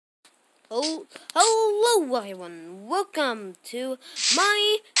Hello everyone, welcome to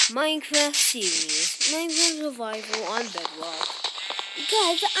my Minecraft series, Minecraft Survival on Bedrock.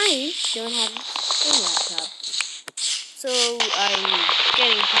 Guys, I don't have a laptop, so I'm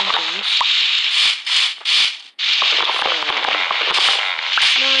getting pumpkins.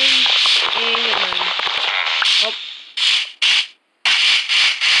 Oh.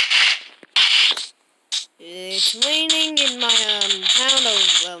 It's raining in my town of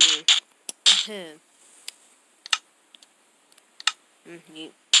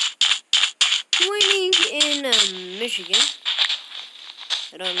raining in Michigan.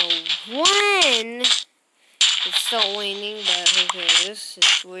 I don't know when it started raining, but who cares?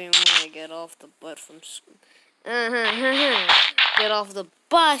 It's raining when I get off the butt from school. Get off the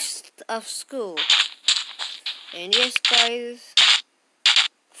bus of school. And yes, guys,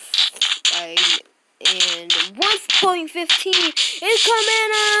 and 1.15 is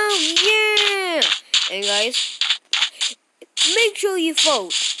coming out, yeah! And guys, make sure you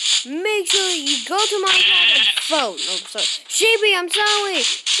vote. Make sure you go to my channel and vote. Oh, sorry. Sheepy, I'm sorry.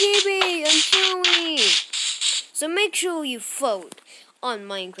 Sheepy, I'm sorry. So make sure you vote on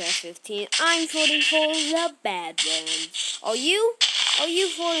Minecraft 15. I'm voting for the Badlands. Are you? Are you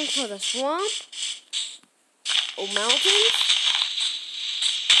voting for the swamp? Or mountains?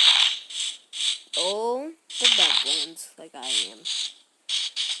 Or the Badlands, like I am.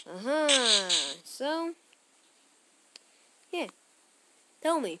 So, yeah.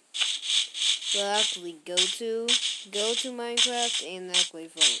 Tell me. Well, actually, go to Minecraft and actually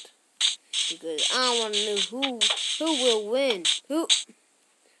vote, because I want to know who will win. Who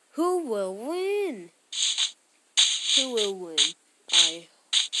will win? Who will win?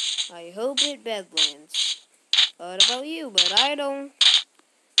 I hope it Badlands. What about you? But I don't.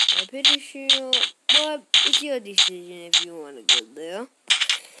 I'm pretty sure. But it's your decision if you want to go there.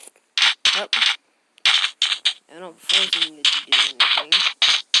 Oh, I'm not forcing you to do anything.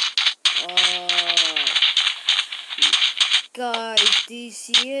 Guys, do you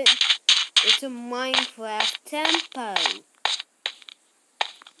see it? It's a Minecraft tempo.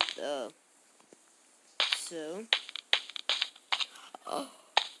 So,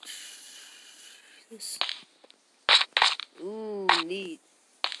 this. Ooh, neat.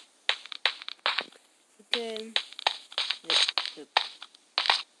 Okay.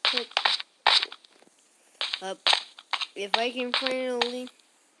 Up. If I can finally.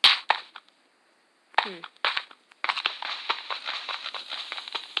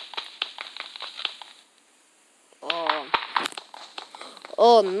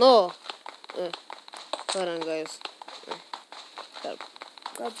 Oh no. Hold on, guys. Got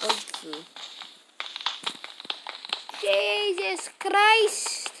bugs through. Jesus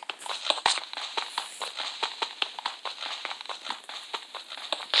Christ!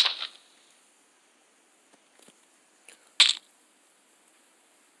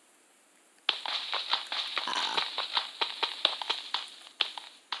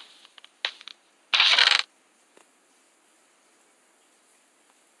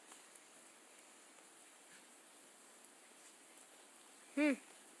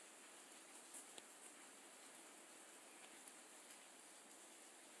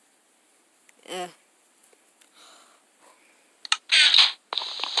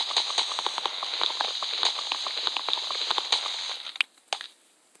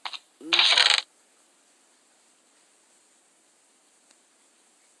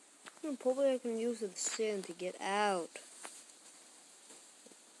 Probably I can use the sand to get out.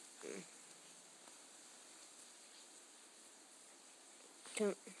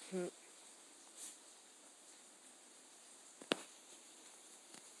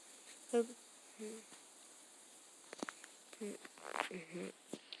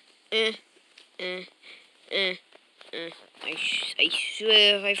 I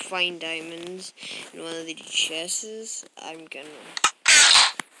swear if I find diamonds in one of the chests, I'm gonna.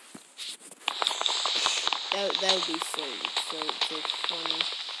 That would be so funny.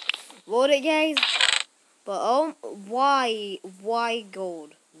 What it, guys? But why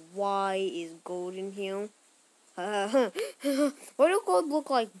gold? Why is gold in here? Why do gold look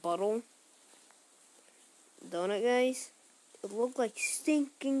like bottle? Don't it, guys? It look like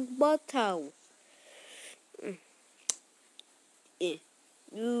stinking butter.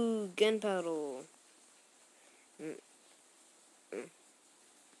 Ooh, gunpowder.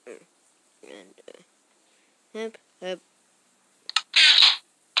 And hep.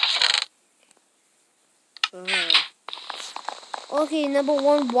 Okay, number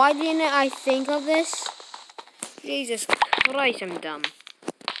one, why didn't I think of this? Jesus Christ, I'm dumb.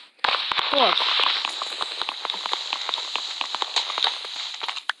 Look.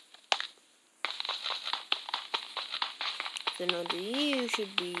 Then under you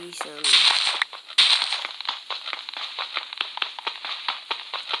should be some.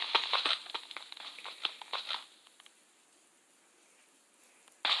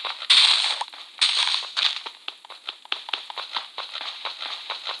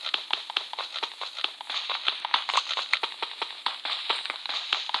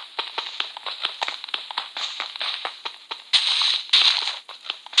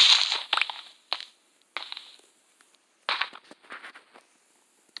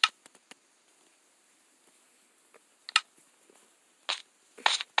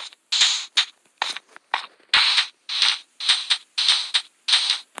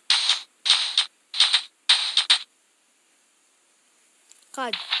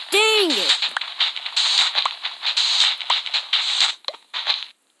 God dang it!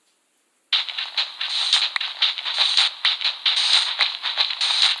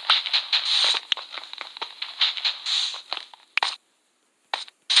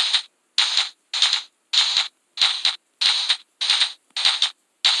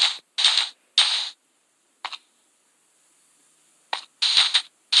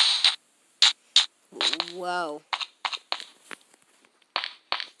 Wow.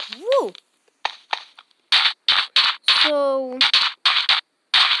 Woo! So,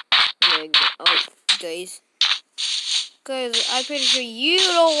 yeah, oh, guys, I'm pretty sure you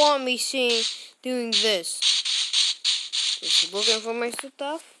don't want me doing this. Just looking for my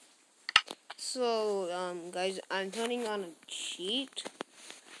stuff. So, guys, I'm turning on a cheat.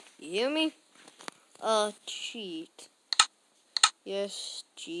 You hear me? Cheat. Yes,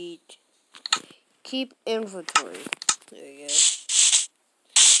 cheat. Keep inventory. There you go.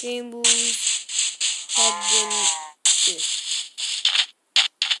 Game moves have been.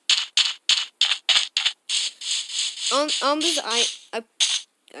 On this I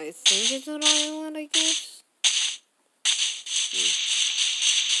think it's an island, I guess.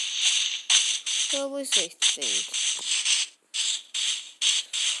 Well, at least I think.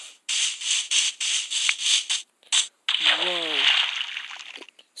 Whoa.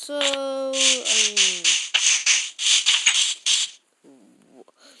 So,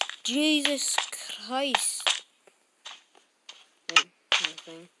 Jesus Christ.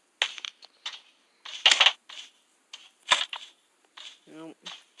 Nothing. Nope.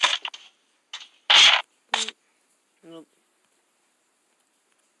 Nope.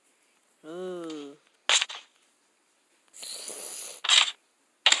 Oh.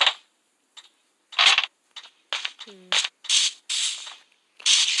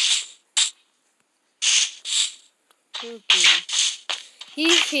 Okay. He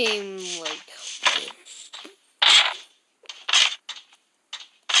came like.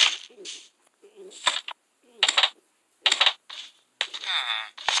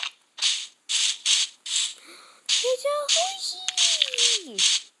 It's a horsey.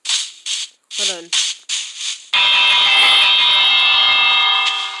 Hold on.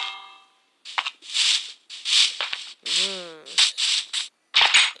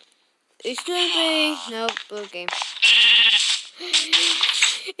 Excuse me. Nope. Okay.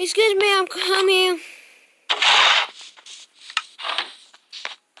 Excuse me. I'm coming.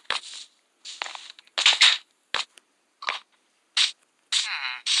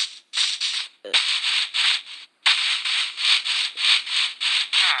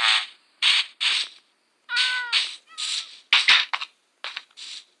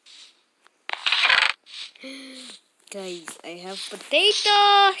 Guys, I have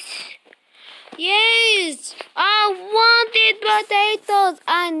potatoes. Yes, I wanted potatoes.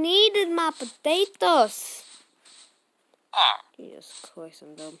 I needed my potatoes. Jesus Christ,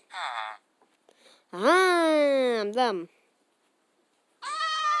 I'm dumb. I'm dumb.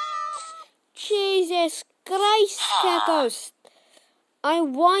 Jesus Christ, catos. I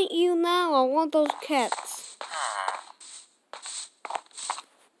want you now. I want those cats.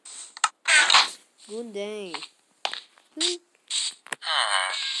 Good day.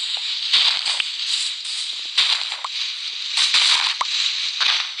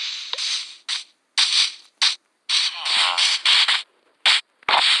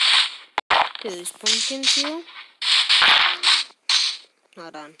 There's pumpkins here.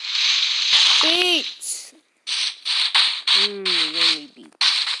 Hold on. Beets! Yummy beets.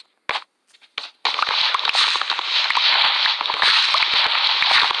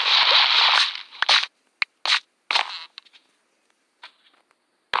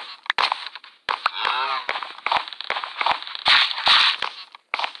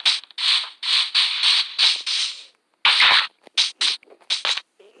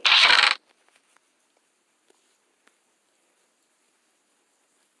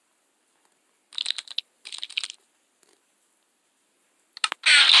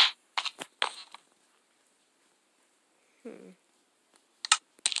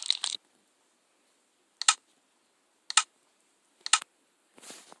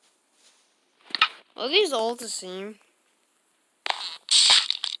 Are these all the same?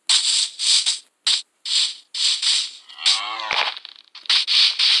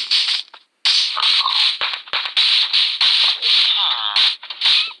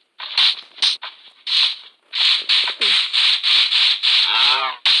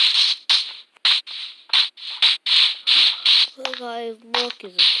 Oh guys, look,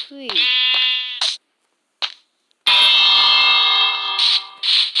 is a tree.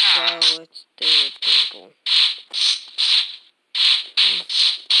 So let's do a temple.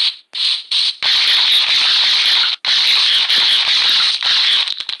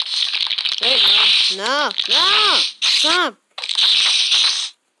 Wait, no, stop.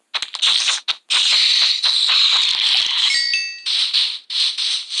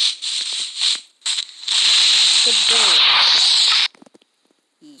 Good boy.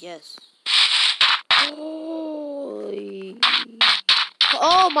 Yes.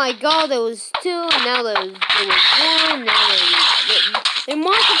 Oh my god, there was two, now there was one, now they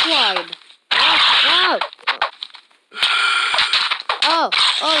multiplied.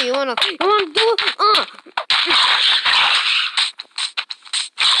 Oh, you wanna do it? You don't wanna do it?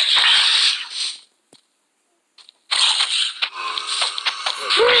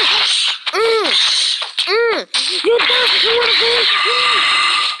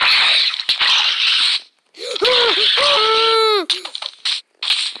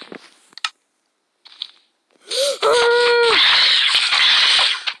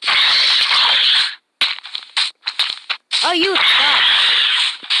 Oh, you stop.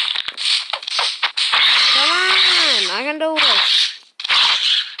 Come on, I can do it.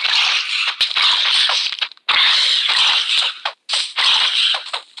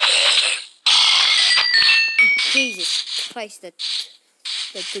 Jesus Christ, that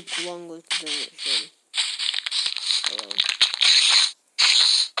took longer than it should. Hello.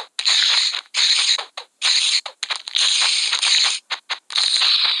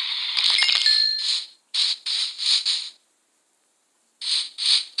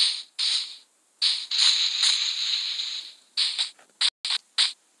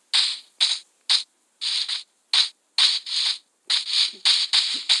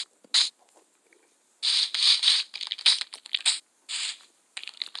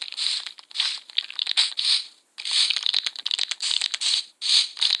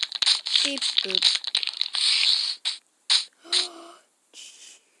 Beep boop.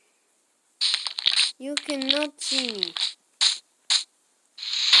 You cannot see me.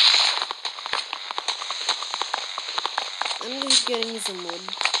 I'm just getting some wood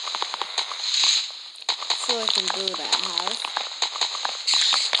so I can build that house.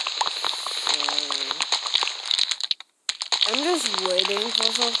 So I'm just waiting for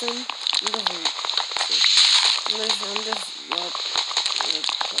something. I'm just not.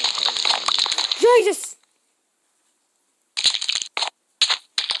 Jesus!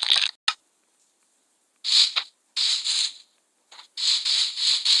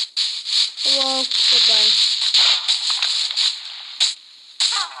 Hello, goodbye.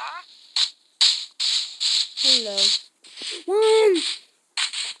 Hello. One!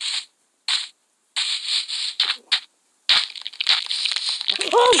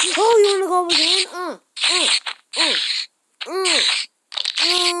 Oh, you wanna go again?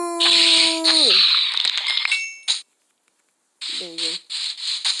 There you go.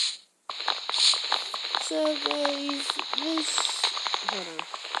 So guys, hold on.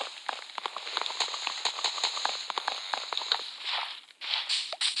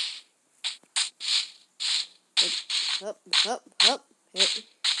 Up.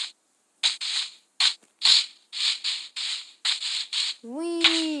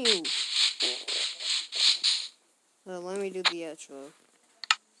 Wee! Well, let me do the outro.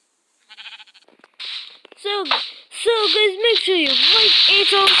 So guys, make sure you like and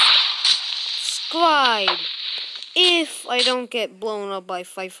subscribe if I don't get blown up by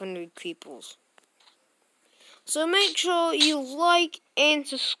 500 people. So make sure you like and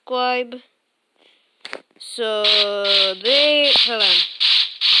subscribe. So hold on.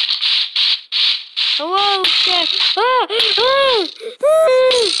 Hello,